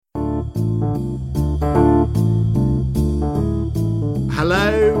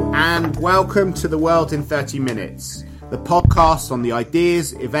welcome to The World in 30 Minutes, the podcast on the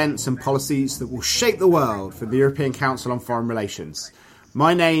ideas, events and policies that will shape the world for the European Council on Foreign Relations.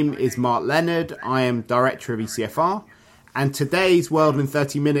 My name is Mark Leonard, I am Director of ECFR, and today's World in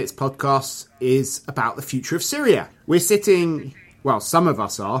 30 Minutes podcast is about the future of Syria. We're sitting, well, some of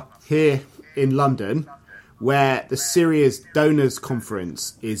us are, here in London, where the Syria's Donors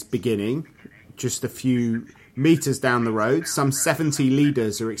Conference is beginning, just a few metres down the road. Some 70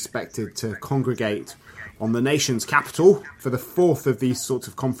 leaders are expected to congregate on the nation's capital for the fourth of these sorts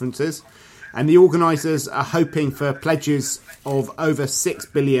of conferences. And the organisers are hoping for pledges of over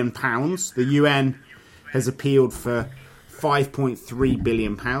 £6 billion. The UN has appealed for £5.3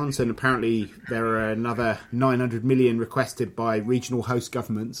 billion, and apparently there are another 900 million requested by regional host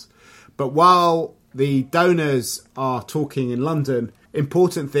governments. But while the donors are talking in London,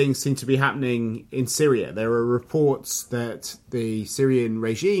 important things seem to be happening in Syria. There are reports that the Syrian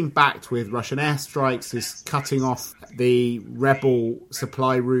regime, backed with Russian airstrikes, is cutting off the rebel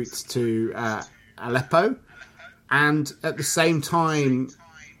supply routes to Aleppo. And at the same time,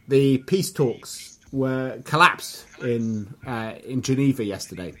 the peace talks were collapsed in Geneva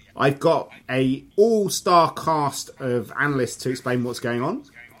yesterday. I've got a all-star cast of analysts to explain what's going on.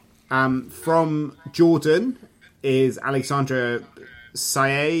 From Jordan is Alexandra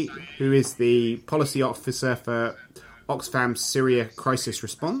Sayeh, who is the policy officer for Oxfam's Syria crisis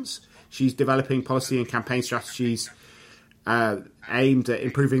response. She's developing policy and campaign strategies aimed at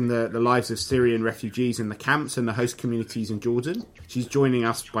improving the lives of Syrian refugees in the camps and the host communities in Jordan. She's joining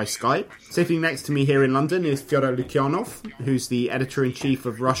us by Skype. Sitting next to me here in London is Fyodor Lukyanov, who's the editor-in-chief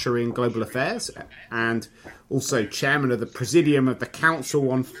of Russia in Global Affairs and also chairman of the Presidium of the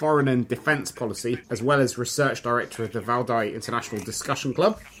Council on Foreign and Defence Policy, as well as research director of the Valdai International Discussion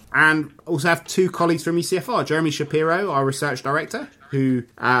Club. And also have two colleagues from ECFR, Jeremy Shapiro, our research director, who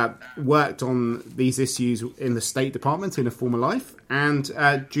worked on these issues in the State Department in a former life, and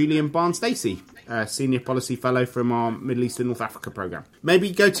Julian Barnes-Stacey, senior policy fellow from our Middle East and North Africa programme.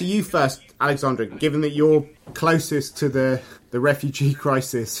 Maybe go to you first, Alexandra, given that you're closest to the refugee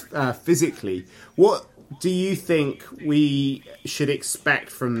crisis physically. What do you think we should expect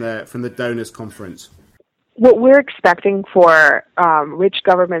from the donors conference? What we're expecting for rich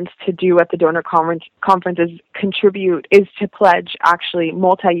governments to do at the donor conference is to pledge actually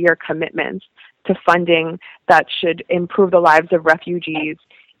multi-year commitments to funding that should improve the lives of refugees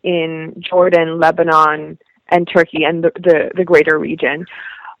in Jordan, Lebanon, and Turkey and the greater region.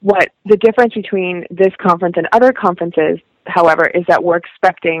 What the difference between this conference and other conferences, however, is that we're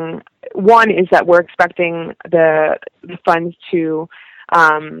expecting the funds to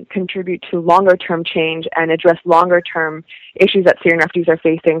contribute to longer-term change and address longer-term issues that Syrian refugees are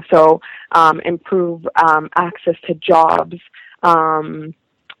facing. So improve access to jobs while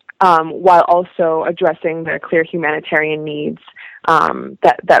also addressing the clear humanitarian needs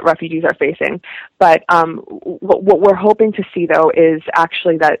that refugees are facing. But what we're hoping to see, though, is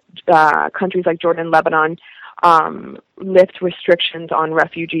actually that countries like Jordan and Lebanon lift restrictions on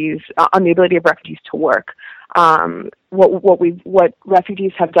refugees, on the ability of refugees to work. What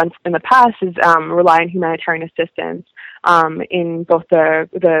refugees have done in the past is rely on humanitarian assistance in both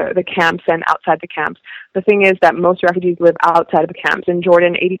the camps and outside the camps. The thing is that most refugees live outside of the camps. In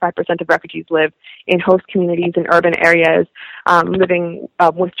Jordan, 85% of refugees live in host communities in urban areas, living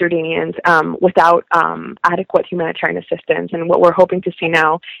with Jordanians without adequate humanitarian assistance. And what we're hoping to see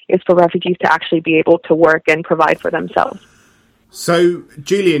now is for refugees to actually be able to work and provide for themselves. So,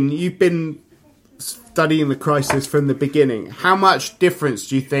 Julian, you've been studying the crisis from the beginning. How much difference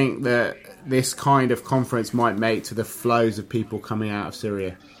do you think that this kind of conference might make to the flows of people coming out of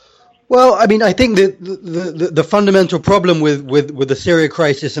Syria? Well, I mean, I think that the fundamental problem with the Syria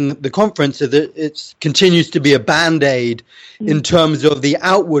crisis and the conference is that it continues to be a band-aid in terms of the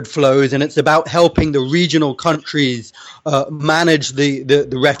outward flows, and it's about helping the regional countries manage the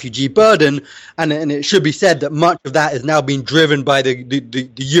refugee burden. And it should be said that much of that is now being driven by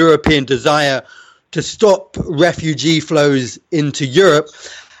the European desire to stop refugee flows into Europe,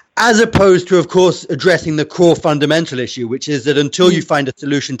 as opposed to, of course, addressing the core fundamental issue, which is that until you find a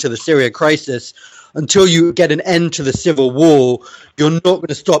solution to the Syria crisis, until you get an end to the civil war, you're not going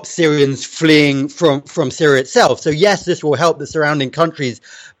to stop Syrians fleeing from Syria itself. So yes, this will help the surrounding countries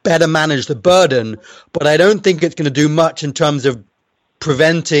better manage the burden, but I don't think it's going to do much in terms of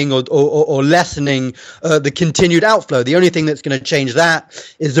preventing or lessening the continued outflow. The only thing that's going to change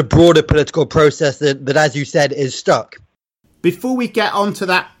that is the broader political process that, as you said, is stuck. Before we get on to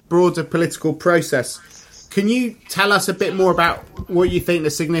that broader political process, Can you tell us a bit more about what you think the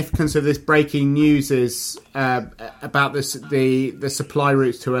significance of this breaking news is about the supply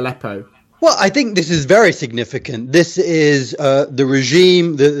routes to Aleppo? Well, I think this is very significant. This is the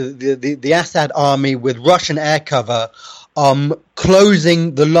regime, the Assad army with Russian air cover,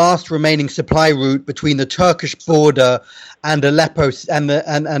 closing the last remaining supply route between the Turkish border and Aleppo and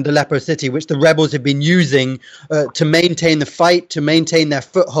Aleppo city, which the rebels have been using to maintain the fight, to maintain their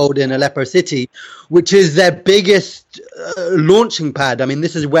foothold in Aleppo city, which is their biggest launching pad. I mean,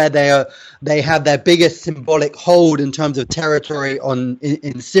 this is where they have their biggest symbolic hold in terms of territory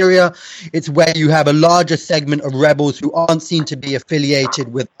in Syria. It's where you have a larger segment of rebels who aren't seen to be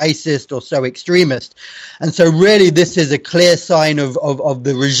affiliated with ISIS or so extremist. And so really this is a clear sign of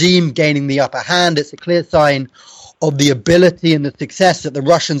the regime gaining the upper hand. It's a clear sign of the ability and the success that the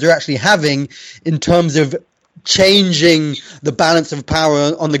Russians are actually having in terms of changing the balance of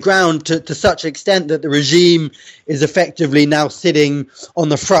power on the ground to such extent that the regime is effectively now sitting on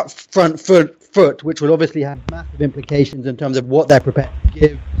the front foot, which will obviously have massive implications in terms of what they're prepared to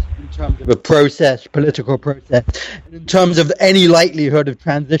give, in terms of a political process, and in terms of any likelihood of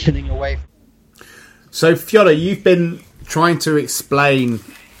transitioning away. So, Fyodor, you've been trying to explain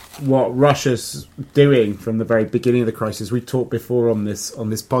what Russia's doing from the very beginning of the crisis. We talked before on this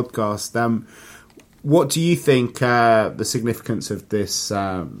podcast. What do you think the significance of this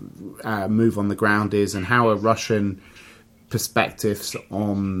move on the ground is, and how are Russian perspectives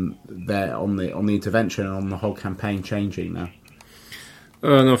on the intervention and on the whole campaign changing now?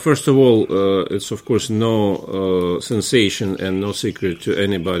 Now, first of all, it's of course no sensation and no secret to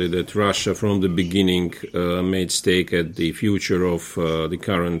anybody that Russia from the beginning made stake at the future of the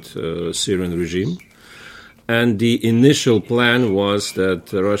current Syrian regime. And the initial plan was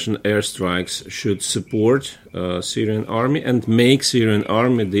that Russian airstrikes should support Syrian army and make Syrian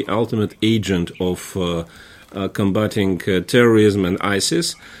army the ultimate agent of combating terrorism and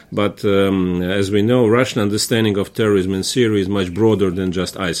ISIS. But as we know, Russian understanding of terrorism in Syria is much broader than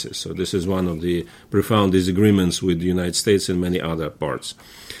just ISIS. So this is one of the profound disagreements with the United States and many other parts.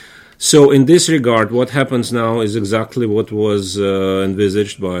 So in this regard, what happens now is exactly what was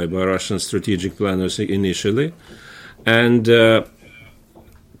envisaged by Russian strategic planners initially. And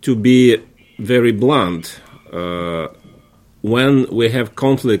to be very blunt, when we have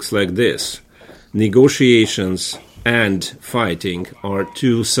conflicts like this, negotiations and fighting are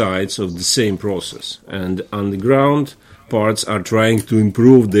two sides of the same process. And on the ground, parts are trying to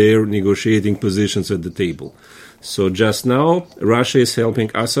improve their negotiating positions at the table. So just now, Russia is helping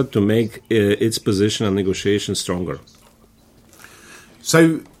Assad to make its position on negotiation stronger.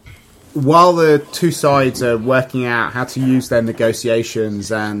 So while the two sides are working out how to use their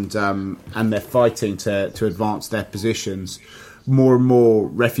negotiations and they're fighting to advance their positions, more and more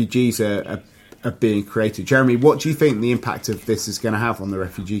refugees are being created. Jeremy, what do you think the impact of this is going to have on the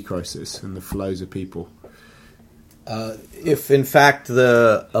refugee crisis and the flows of people? If in fact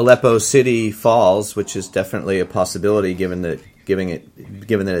the Aleppo city falls, which is definitely a possibility, given that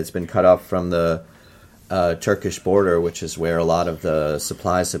it's been cut off from the Turkish border, which is where a lot of the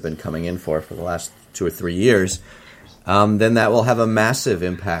supplies have been coming in for the last 2 or 3 years, then that will have a massive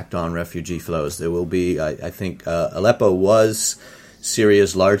impact on refugee flows. There will be, I think, Aleppo was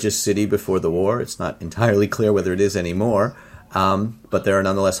Syria's largest city before the war. It's not entirely clear whether it is anymore. But there are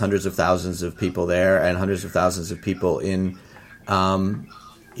nonetheless hundreds of thousands of people there, and hundreds of thousands of people in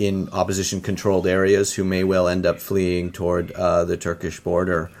opposition-controlled areas who may well end up fleeing toward the Turkish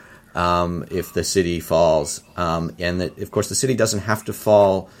border if the city falls. And that, of course, the city doesn't have to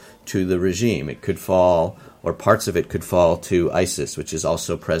fall to the regime. It could fall, or parts of it could fall, to ISIS, which is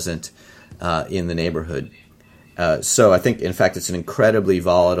also present in the neighborhood. So I think, in fact, it's an incredibly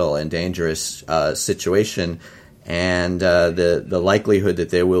volatile and dangerous situation. And the likelihood that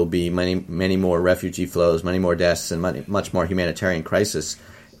there will be many more refugee flows, many more deaths, and much more humanitarian crisis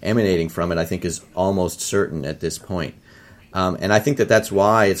emanating from it, I think, is almost certain at this point. And I think that's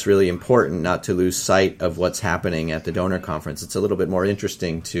why it's really important not to lose sight of what's happening at the donor conference. It's a little bit more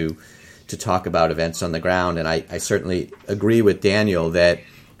interesting to talk about events on the ground, and I certainly agree with Daniel with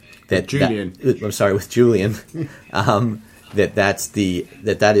Julian,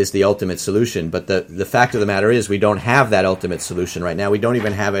 that is the ultimate solution. But the fact of the matter is we don't have that ultimate solution right now. We don't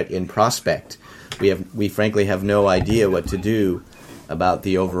even have it in prospect. We frankly have no idea what to do about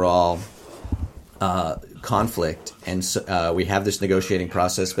the overall conflict, and so, we have this negotiating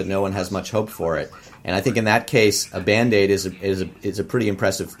process, but no one has much hope for it. And I think in that case, a Band-Aid is a pretty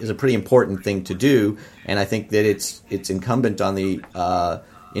important thing to do. And I think that it's incumbent on the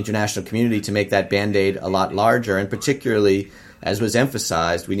international community to make that Band-Aid a lot larger, and particularly as was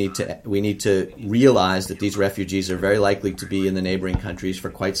emphasized, we need to realize that these refugees are very likely to be in the neighboring countries for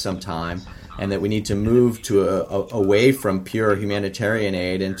quite some time, and that we need to move to away from pure humanitarian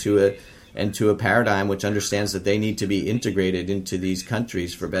aid into a paradigm which understands that they need to be integrated into these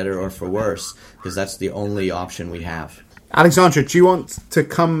countries for better or for worse, because that's the only option we have. Alexandra, do you want to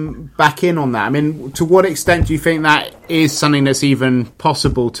come back in on that? I mean, to what extent do you think that is something that's even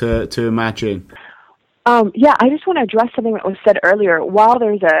possible to imagine? Yeah, I just want to address something that was said earlier. While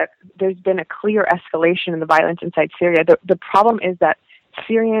there's been a clear escalation in the violence inside Syria, the problem is that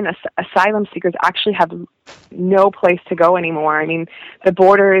Syrian asylum seekers actually have no place to go anymore. I mean, the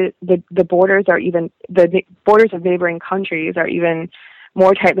borders of neighboring countries are even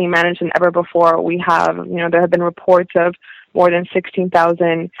more tightly managed than ever before. We have, there have been reports of more than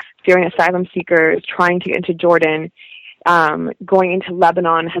 16,000 Syrian asylum seekers trying to get into Jordan. Going into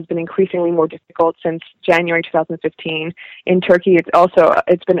Lebanon has been increasingly more difficult since January 2015. In Turkey,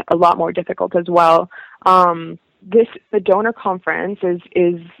 it's been a lot more difficult as well. The donor conference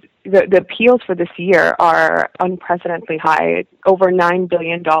is the appeals for this year are unprecedentedly high, over $9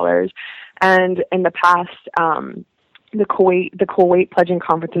 billion. And in the past, the Kuwait pledging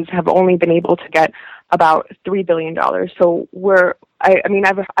conferences have only been able to get about $3 billion. So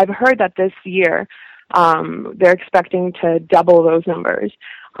I've heard that this year, they're expecting to double those numbers.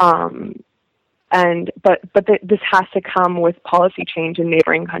 This has to come with policy change in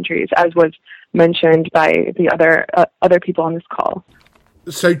neighboring countries, as was mentioned by the other people on this call.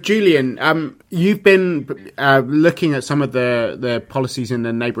 So, Julian, you've been looking at some of the policies in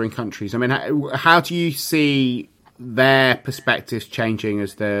the neighbouring countries. I mean, how do you see their perspectives changing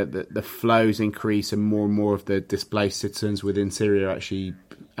as the flows increase and more of the displaced citizens within Syria actually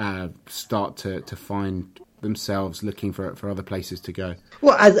start to find themselves looking for other places to go?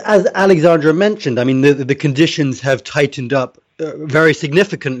 Well, as Alexandra mentioned, I mean, the conditions have tightened up very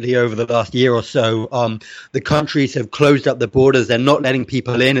significantly over the last year or so. The countries have closed up the borders. They're not letting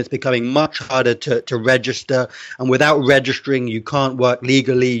people in. It's becoming much harder to register. And without registering, you can't work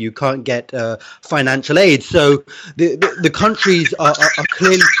legally. You can't get financial aid. So the countries are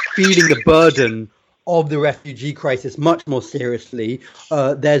clearly feeling the burden of the refugee crisis much more seriously.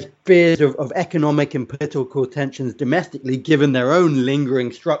 There's fears of economic and political tensions domestically, given their own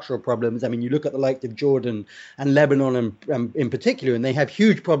lingering structural problems. I mean, you look at the likes of Jordan and Lebanon in particular, and they have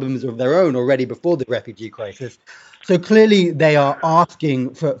huge problems of their own already before the refugee crisis. So clearly they are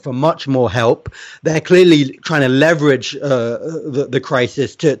asking for much more help. They're clearly trying to leverage the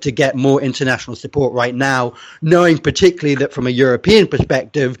crisis to get more international support right now, knowing particularly that from a European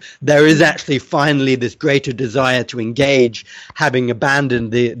perspective, there is actually finally this greater desire to engage, having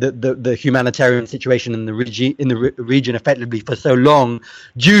abandoned the humanitarian situation in the region effectively for so long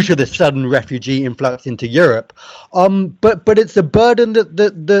due to the sudden refugee influx into Europe. But it's a burden that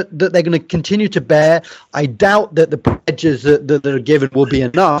they're going to continue to bear. I doubt that the pledges that are given will be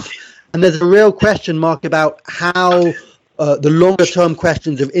enough. And there's a real question mark about how the longer term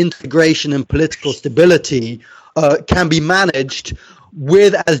questions of integration and political stability can be managed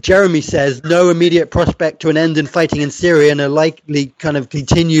with, as Jeremy says, no immediate prospect to an end in fighting in Syria and a likely kind of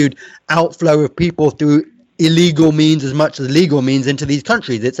continued outflow of people through illegal means as much as legal means into these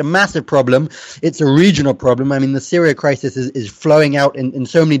countries. It's a massive problem. It's a regional problem. I mean, the Syria crisis is flowing out in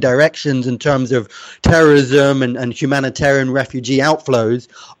so many directions in terms of terrorism and humanitarian refugee outflows.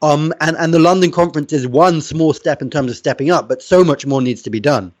 And the London conference is one small step in terms of stepping up, but so much more needs to be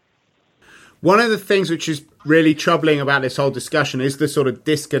done. One of the things which is really troubling about this whole discussion is the sort of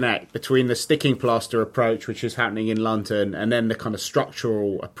disconnect between the sticking plaster approach, which is happening in London, and then the kind of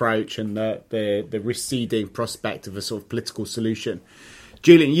structural approach and the receding prospect of a sort of political solution.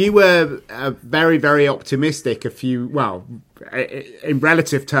 Julian, you were very, very optimistic in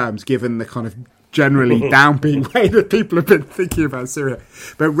relative terms, given the kind of generally downbeat way that people have been thinking about Syria,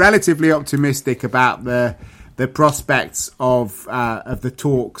 but relatively optimistic about the prospects of the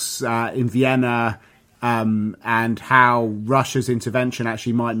talks in Vienna, and how Russia's intervention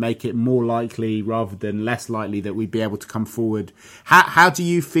actually might make it more likely rather than less likely that we'd be able to come forward. How do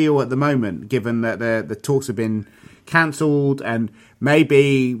you feel at the moment, given that the talks have been cancelled and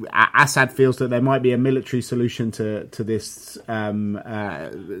maybe Assad feels that there might be a military solution to this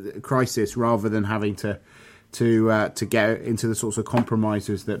crisis rather than having to get into the sorts of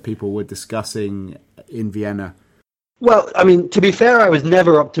compromises that people were discussing in Vienna? Well, I mean, to be fair, I was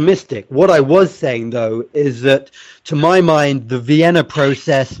never optimistic. What I was saying, though, is that, to my mind, the Vienna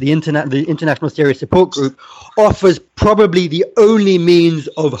process, the International Syria Support Group, offers probably the only means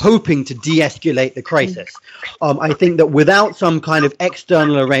of hoping to de-escalate the crisis. I think that without some kind of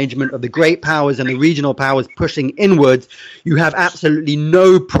external arrangement of the great powers and the regional powers pushing inwards, you have absolutely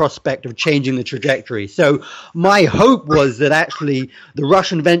no prospect of changing the trajectory. So my hope was that actually the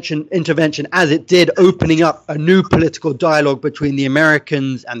Russian intervention, as it did, opening up a new political dialogue between the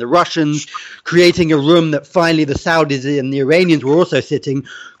Americans and the Russians, creating a room that finally the Saudis and the Iranians were also sitting,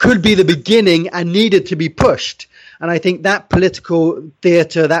 could be the beginning and needed to be pushed. And I think that political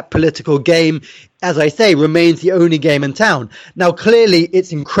theater, that political game, as I say, remains the only game in town. Now, clearly,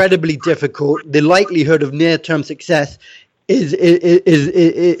 it's incredibly difficult. The likelihood of near-term success is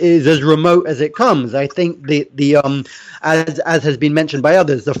as remote as it comes. I think as has been mentioned by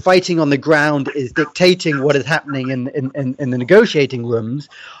others, the fighting on the ground is dictating what is happening in the negotiating rooms,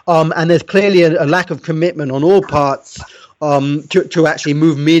 and there's clearly a lack of commitment on all parts to actually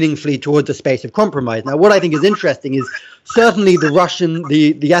move meaningfully towards a space of compromise. Now, what I think is interesting is certainly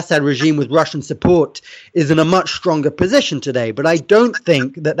the Assad regime with Russian support is in a much stronger position today, but I don't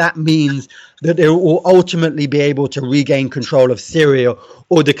think that means that they will ultimately be able to regain control of Syria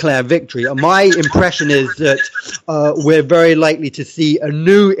or declare victory. My impression is that we're very likely to see a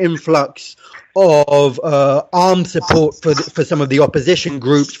new influx of armed support for some of the opposition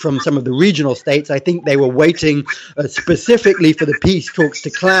groups from some of the regional states. I think they were waiting specifically for the peace talks to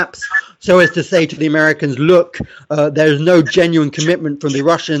collapse, so as to say to the Americans, look, there's no genuine commitment from the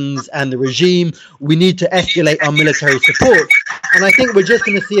Russians and the regime. We need to escalate our military support. And I think we're just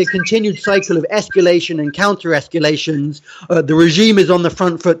going to see a continued cycle of escalation and counter-escalations. The regime is on the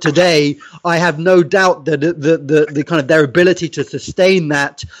front foot today. I have no doubt that the kind of their ability to sustain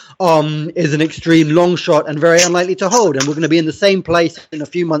that is an extreme long shot and very unlikely to hold. And we're going to be in the same place in a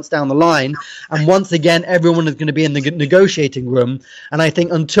few months down the line. And once again, everyone is going to be in the negotiating room. And I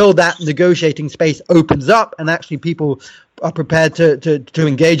think until that negotiating space opens up and actually people are prepared to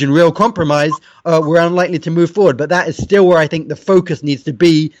engage in real compromise, we're unlikely to move forward. But that is still where I think the focus needs to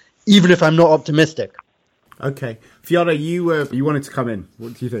be, even if I'm not optimistic. Okay. Fiona, you wanted to come in.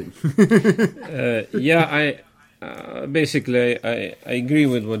 What do you think? Basically, I agree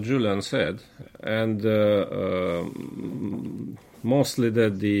with what Julian said, and mostly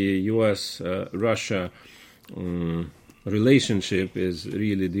that the U.S.-Russia relationship is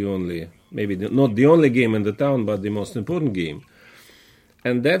really the only, maybe not the only game in the town, but the most important game.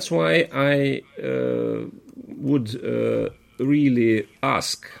 And that's why I would really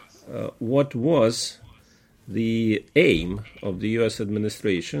ask what was the aim of the U.S.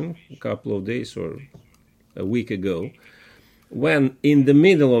 administration a couple of days or a week ago, when in the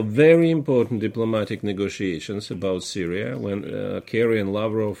middle of very important diplomatic negotiations about Syria, when Kerry and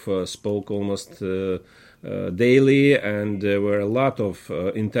Lavrov spoke almost daily, and there were a lot of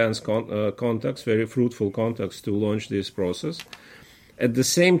intense contacts, very fruitful contacts to launch this process. At the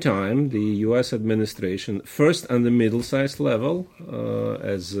same time, the U.S. administration, first on the middle-sized level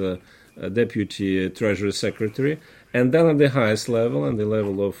as Deputy Treasury Secretary, and then at the highest level, on the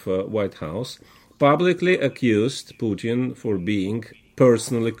level of White House, publicly accused Putin for being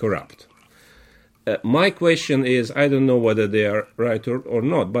personally corrupt. My question is, I don't know whether they are right or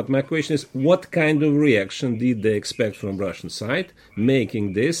not, but my question is, what kind of reaction did they expect from Russian side,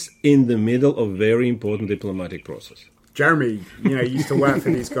 making this in the middle of very important diplomatic process? Jeremy, you used to work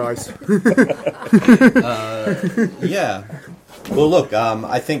for these guys. Yeah. Well, look,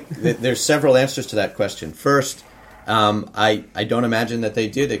 I think that there's several answers to that question. First, I don't imagine that they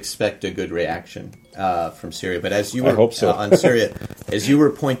did expect a good reaction from Syria. But as you were on Syria, as you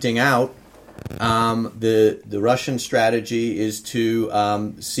were pointing out, the Russian strategy is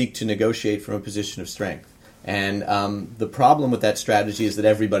to seek to negotiate from a position of strength. And the problem with that strategy is that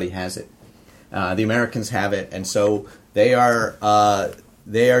everybody has it. The Americans have it, and so they are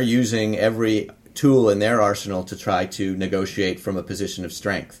using every tool in their arsenal to try to negotiate from a position of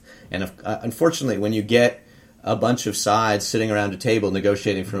strength. And unfortunately, when you get a bunch of sides sitting around a table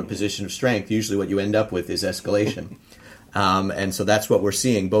negotiating from a position of strength, usually what you end up with is escalation. And so that's what we're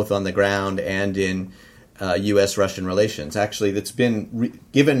seeing both on the ground and in U.S.-Russian relations. Actually, that's been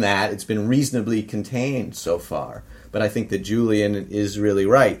given that it's been reasonably contained so far. But I think that Julian is really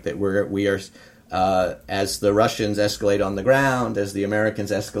right that we are as the Russians escalate on the ground, as the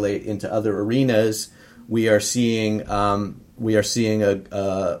Americans escalate into other arenas, we are seeing a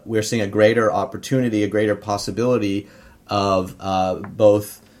greater opportunity, a greater possibility of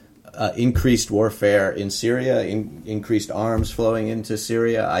both increased warfare in Syria, increased arms flowing into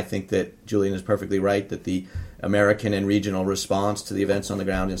Syria. I think that Julian is perfectly right that the American and regional response to the events on the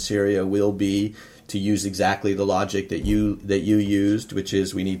ground in Syria will be to use exactly the logic that you used, which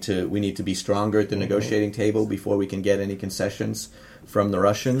is we need to be stronger at the negotiating table before we can get any concessions from the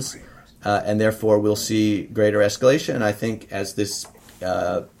Russians, and therefore we'll see greater escalation. And I think as this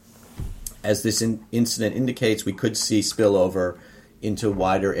incident indicates, we could see spillover into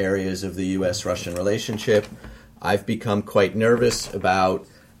wider areas of the U.S.-Russian relationship. I've become quite nervous about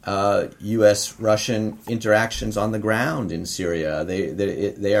U.S.-Russian interactions on the ground in Syria.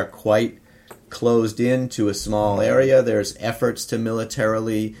 They are quite closed into a small area. There's efforts to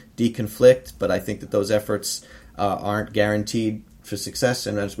militarily deconflict, but I think that those efforts aren't guaranteed for success.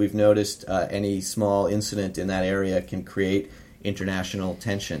 And as we've noticed, any small incident in that area can create international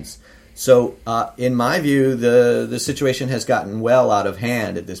tensions. So, in my view, the situation has gotten well out of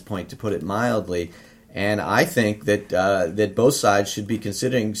hand at this point, to put it mildly. And I think that that both sides should be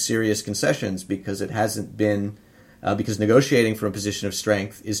considering serious concessions, because it hasn't been because negotiating from a position of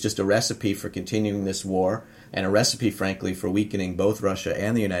strength is just a recipe for continuing this war, and a recipe, frankly, for weakening both Russia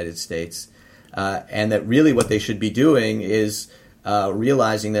and the United States. And that really what they should be doing is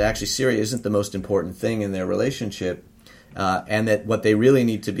realizing that actually Syria isn't the most important thing in their relationship, and that what they really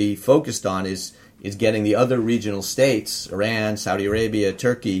need to be focused on is getting the other regional states, Iran, Saudi Arabia,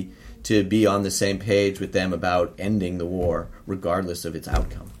 Turkey, to be on the same page with them about ending the war, regardless of its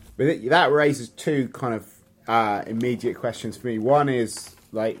outcome. But that raises two kind of immediate questions for me. One is,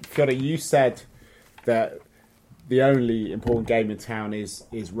 like, Fyodor, you said that the only important game in town is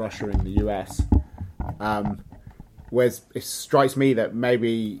Russia and the US. Whereas it strikes me that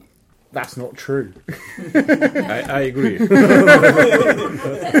maybe that's not true. I agree.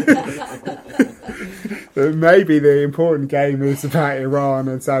 Maybe the important game is about Iran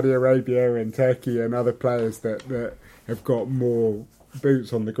and Saudi Arabia and Turkey and other players that have got more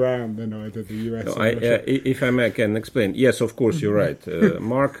boots on the ground than either the US or Russia. If I may, I can explain. Yes, of course, you're right,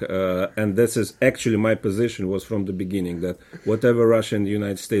 Mark. And this is actually my position was from the beginning, that whatever Russia and the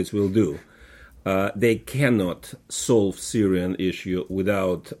United States will do, they cannot solve Syrian issue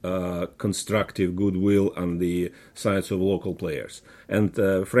without constructive goodwill on the sides of local players. And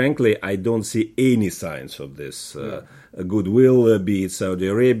frankly, I don't see any signs of this goodwill, be it Saudi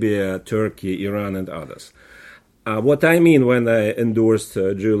Arabia, Turkey, Iran, and others. What I mean when I endorsed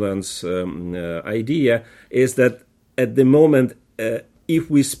Julian's idea is that at the moment, if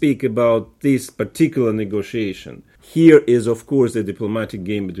we speak about this particular negotiation, here is, of course, the diplomatic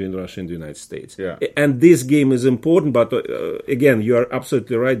game between Russia and the United States. Yeah. And this game is important, but again, you are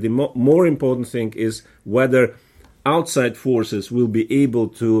absolutely right. The more important thing is whether outside forces will be able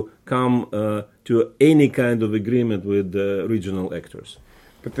to come to any kind of agreement with regional actors.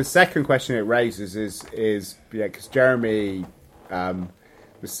 But the second question it raises is because Jeremy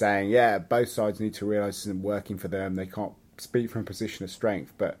was saying, both sides need to realise this isn't working for them. They can't speak from a position of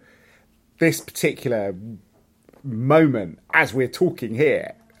strength. But this particular moment, as we're talking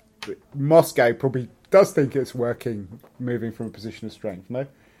here, Moscow probably does think it's working, moving from a position of strength, no?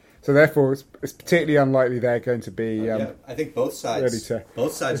 So therefore, it's particularly unlikely they're going to be. I think both sides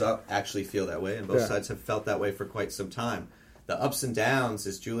actually feel that way, and both sides have felt that way for quite some time. The ups and downs,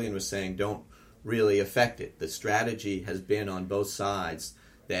 as Julian was saying, don't really affect it. The strategy has been on both sides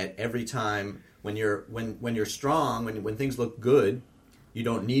that every time when you're strong, when things look good, you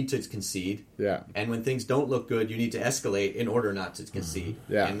don't need to concede. Yeah. And when things don't look good, you need to escalate in order not to concede.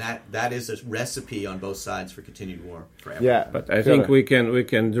 Yeah. And that is a recipe on both sides for continued war forever. Yeah. But I think we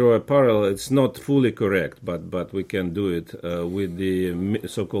can draw a parallel. It's not fully correct, but we can do it with the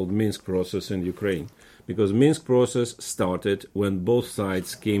so-called Minsk process in Ukraine. Because Minsk process started when both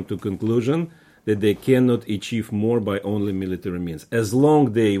sides came to conclusion that they cannot achieve more by only military means. As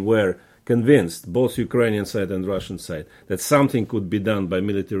long they were convinced, both Ukrainian side and Russian side, that something could be done by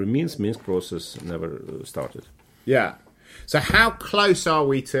military means, Minsk process never started. Yeah. So how close are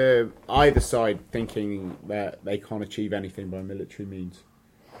we to either side thinking that they can't achieve anything by military means?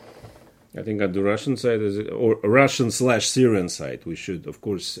 I think on the Russian side, or Russian/Syrian side, we should, of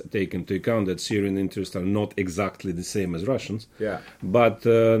course, take into account that Syrian interests are not exactly the same as Russians. Yeah. But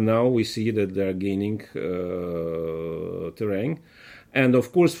now we see that they are gaining terrain. And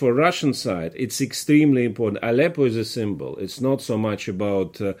of course, for Russian side, it's extremely important. Aleppo is a symbol. It's not so much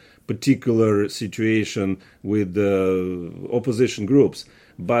about particular situation with opposition groups,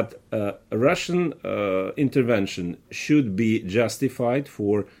 but Russian intervention should be justified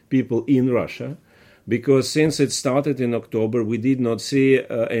for people in Russia, because since it started in October, we did not see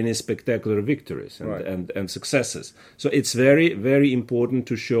any spectacular victories and successes. So it's very, very important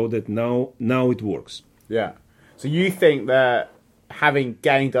to show that now it works. Yeah. So you think that having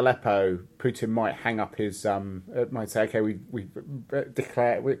gained Aleppo, Putin might hang up his might say, okay, we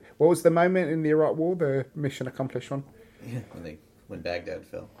declare. What was the moment in the Iraq War, the mission accomplished one? Yeah, when Baghdad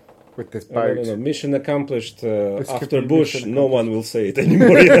fell. With this boat. No. Mission accomplished. After Bush, no one will say it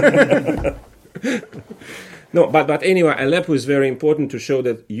anymore. No, but anyway, Aleppo is very important to show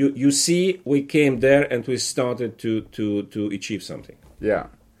that you see we came there and we started to achieve something. Yeah.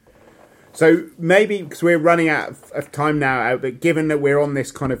 So maybe, because we're running out of time now, but given that we're on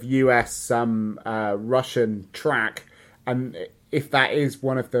this kind of US Russian track, and if that is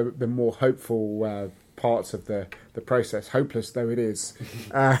one of the more hopeful parts of the process, hopeless though it is,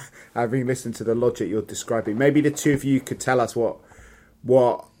 having listened to the logic you're describing, maybe the two of you could tell us what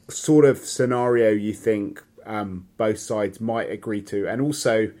sort of scenario you think both sides might agree to, and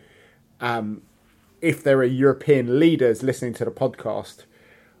also if there are European leaders listening to the podcast,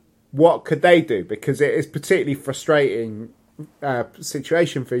 what could they do? Because it is particularly frustrating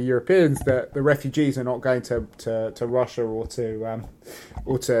situation for Europeans that the refugees are not going to Russia or to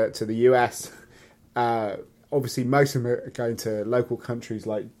the US. Obviously, most of them are going to local countries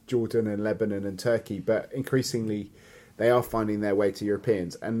like Jordan and Lebanon and Turkey, but increasingly they are finding their way to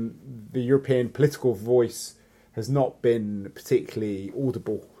Europeans. And the European political voice has not been particularly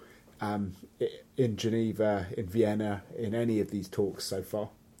audible in Geneva, in Vienna, in any of these talks so far.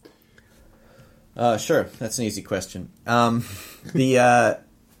 Sure, that's an easy question. Look,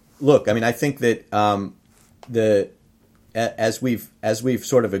 I mean, I think that as we've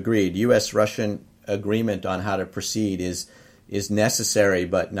sort of agreed, U.S.-Russian agreement on how to proceed is necessary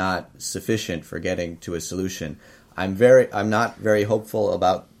but not sufficient for getting to a solution. I'm not very hopeful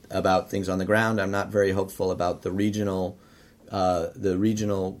about things on the ground. I'm not very hopeful about the regional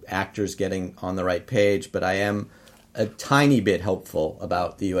actors getting on the right page, but I am a tiny bit hopeful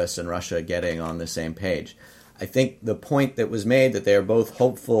about the U.S. and Russia getting on the same page. I think the point that was made that they are both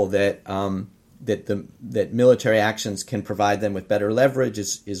hopeful that that military actions can provide them with better leverage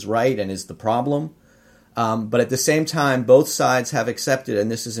is right and is the problem. But at the same time, both sides have accepted,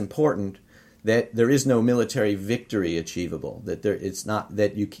 and this is important, that there is no military victory achievable. It's not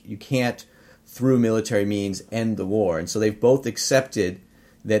that you can't through military means end the war, and so they've both accepted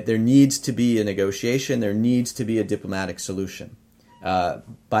that there needs to be a negotiation, there needs to be a diplomatic solution.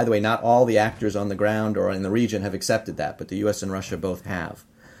 By the way, not all the actors on the ground or in the region have accepted that, but the U.S. and Russia both have.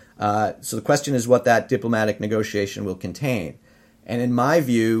 So the question is what that diplomatic negotiation will contain. And in my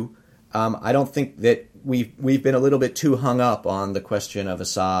view, I don't think that we've been a little bit too hung up on the question of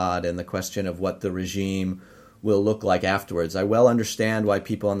Assad and the question of what the regime will look like afterwards. I well understand why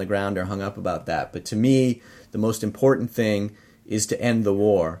people on the ground are hung up about that. But to me, the most important thing is to end the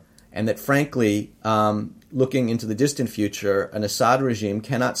war. And that, frankly, looking into the distant future, an Assad regime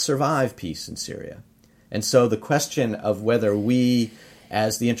cannot survive peace in Syria. And so the question of whether we,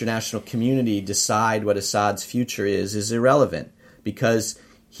 as the international community, decide what Assad's future is irrelevant, because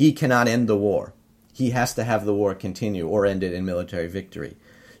he cannot end the war. He has to have the war continue or end it in military victory.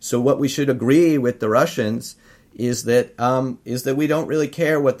 So what we should agree with the Russians is that we don't really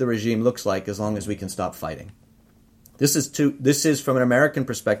care what the regime looks like as long as we can stop fighting. This is, from an American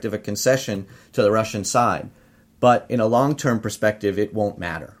perspective, a concession to the Russian side. But in a long-term perspective, it won't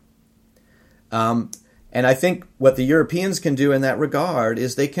matter. And I think what the Europeans can do in that regard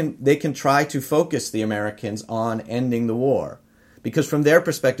is they can try to focus the Americans on ending the war. Because from their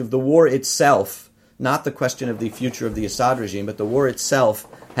perspective, the war itself, not the question of the future of the Assad regime, but the war itself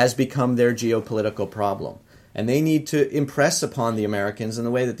has become their geopolitical problem. And they need to impress upon the Americans in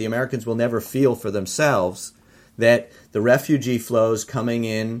the way that the Americans will never feel for themselves that the refugee flows coming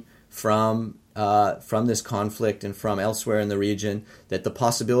in from this conflict and from elsewhere in the region, that the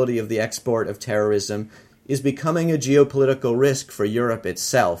possibility of the export of terrorism is becoming a geopolitical risk for Europe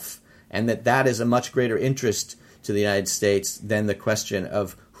itself, and that is a much greater interest to the United States than the question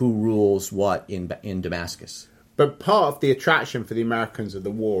of who rules what in Damascus. But part of the attraction for the Americans of the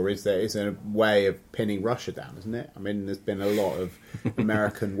war is that it's a way of pinning Russia down, isn't it? I mean, there's been a lot of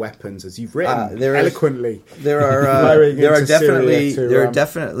American weapons, as you've written eloquently. There are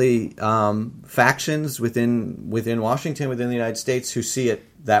definitely factions within Washington, within the United States, who see it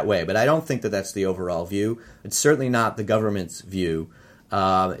that way. But I don't think that that's the overall view. It's certainly not the government's view.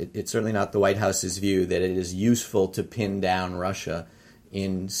 It's certainly not the White House's view that it is useful to pin down Russia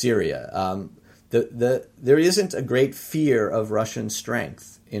in Syria. There isn't a great fear of Russian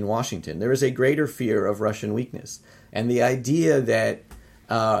strength in Washington. There is a greater fear of Russian weakness. And the idea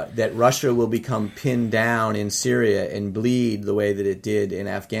that Russia will become pinned down in Syria and bleed the way that it did in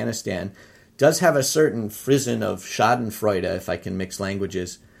Afghanistan does have a certain frisson of schadenfreude, if I can mix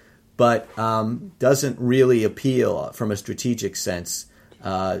languages, but doesn't really appeal from a strategic sense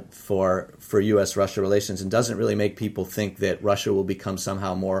for U.S.-Russia relations, and doesn't really make people think that Russia will become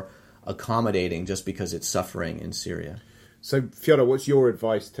somehow more accommodating just because it's suffering in Syria. So, Fyodor, what's your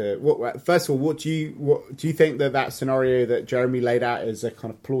advice to? First of all, what do you think that scenario that Jeremy laid out is a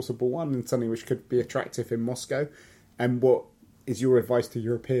kind of plausible one and something which could be attractive in Moscow? And what is your advice to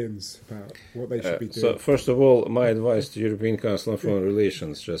Europeans about what they should be doing? So, first of all, my advice to European Council on Foreign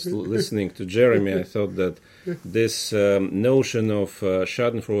Relations, just listening to Jeremy, I thought that this notion of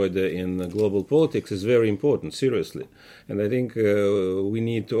Schadenfreude in global politics is very important, seriously. And I think we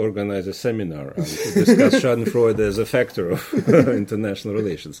need to organize a seminar to discuss Schadenfreude as a factor of international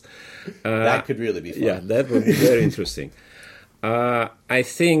relations. That could really be fun. Yeah, that would be very interesting. I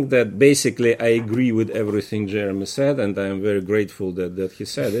think that basically I agree with everything Jeremy said, and I am very grateful that he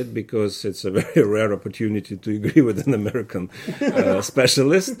said it, because it's a very rare opportunity to agree with an American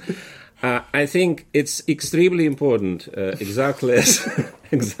specialist. I think it's extremely important, exactly as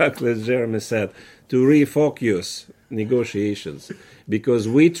Jeremy said, to refocus negotiations, because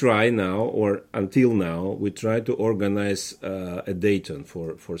we try now, or until now, we try to organize a Dayton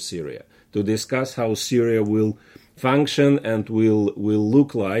for Syria, to discuss how Syria will function and will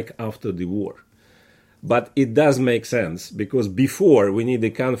look like after the war. But it does make sense, because before we need a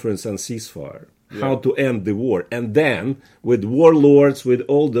conference on ceasefire, how to end the war, and then with warlords, with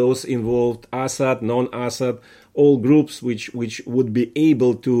all those involved, Assad, non-Assad, all groups which would be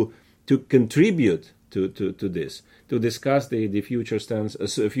able to contribute to this, to discuss the future stance,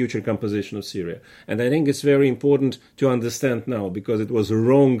 future composition of Syria. And I think it's very important to understand now, because it was a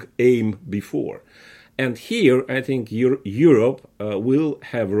wrong aim before. And here, I think Europe will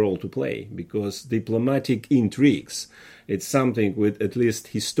have a role to play, because diplomatic intrigues, it's something with, at least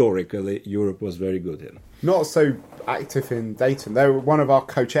historically, Europe was very good in. Not so active in Dayton. They were one of our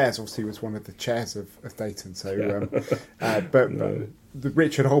co-chairs, obviously, was one of the chairs of Dayton. So, but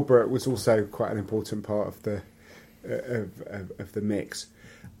Richard Holbrooke was also quite an important part of the mix.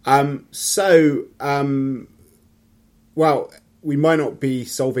 Well, we might not be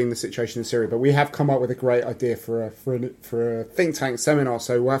solving the situation in Syria, but we have come up with a great idea for a think tank seminar.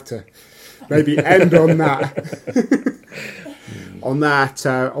 So we'll have to maybe end on that on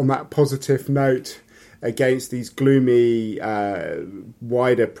that positive note against these gloomy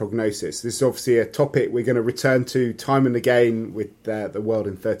wider prognosis. This is obviously a topic we're going to return to time and again with the world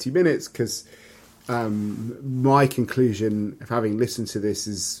in 30 minutes, because my conclusion of having listened to this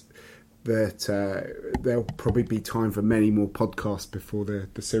is that there'll probably be time for many more podcasts before the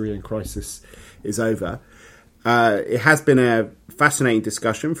Syrian crisis is over. It has been a fascinating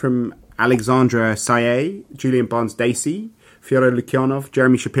discussion from Alexandra Saye, Julian Barnes-Dacey, Fyodor Lukyanov,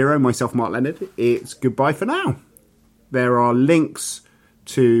 Jeremy Shapiro, myself, Mark Leonard. It's goodbye for now. There are links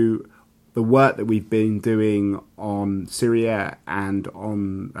to the work that we've been doing on Syria and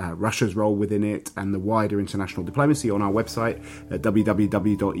on Russia's role within it and the wider international diplomacy on our website at www.ecfr.eu.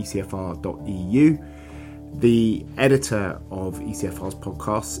 The editor of ECFR's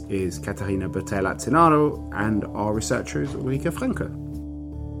podcast is Katarina Bertella-Zenaro, and our researcher is Ulrike Franke.